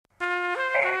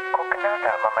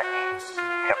tak Mama ni?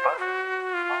 Siapa?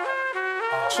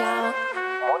 Ciao.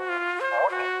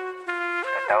 MURNi?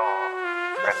 Tak tahu.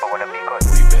 Rapper wanna be good.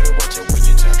 You better watch out when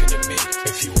you're talking to me.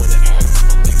 If you wanna act,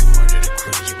 I'll make a murder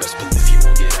decree. You best believe you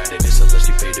won't get out of this unless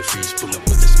you pay the fees. Pull up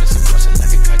with this missing bus and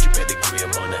like a kite, you better agree.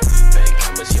 I'm on that bank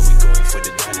cameras, yeah, we going for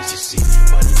the dollars, you see.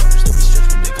 Body robbers, don't be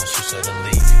stressed when they gon' shoot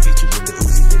suddenly. Hit you with the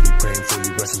Uzi, they be praying for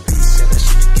you, rest in peace. Say that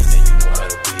shit again and you know how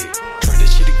to be it. Try that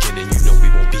shit again and you know we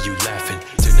won't be you laughing.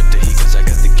 Turn up the heat cause I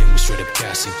got the game with straight up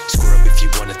gassing. Square up if you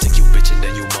wanna take you bitch and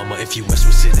then you mama. If you mess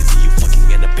with sanity, you fucking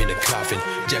end up in a coffin.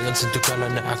 Jangan sentuh kala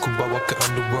na aku bawa ke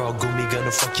underworld. Gumi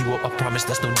gonna fuck you up, I promise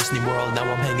that's no Disney World. Now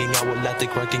I'm hanging out with Latte,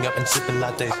 cracking up and sipping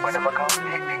lattes. Apa nama kau?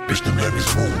 Bitch, the name is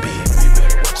MURNi. You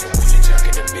better watch out when you're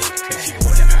talking to me. If you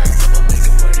wanna act, I'ma make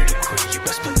a murder decree. You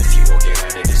best believe you won't get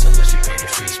out of this unless you pay the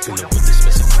fees. Pull up with this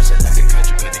messing person like a kite,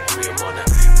 you better agree. I'm on a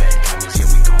bad comments, yeah,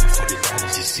 we going for the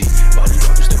dollars, you see. Body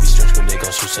robbers, don't be strange when they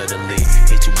gon' shoot suddenly.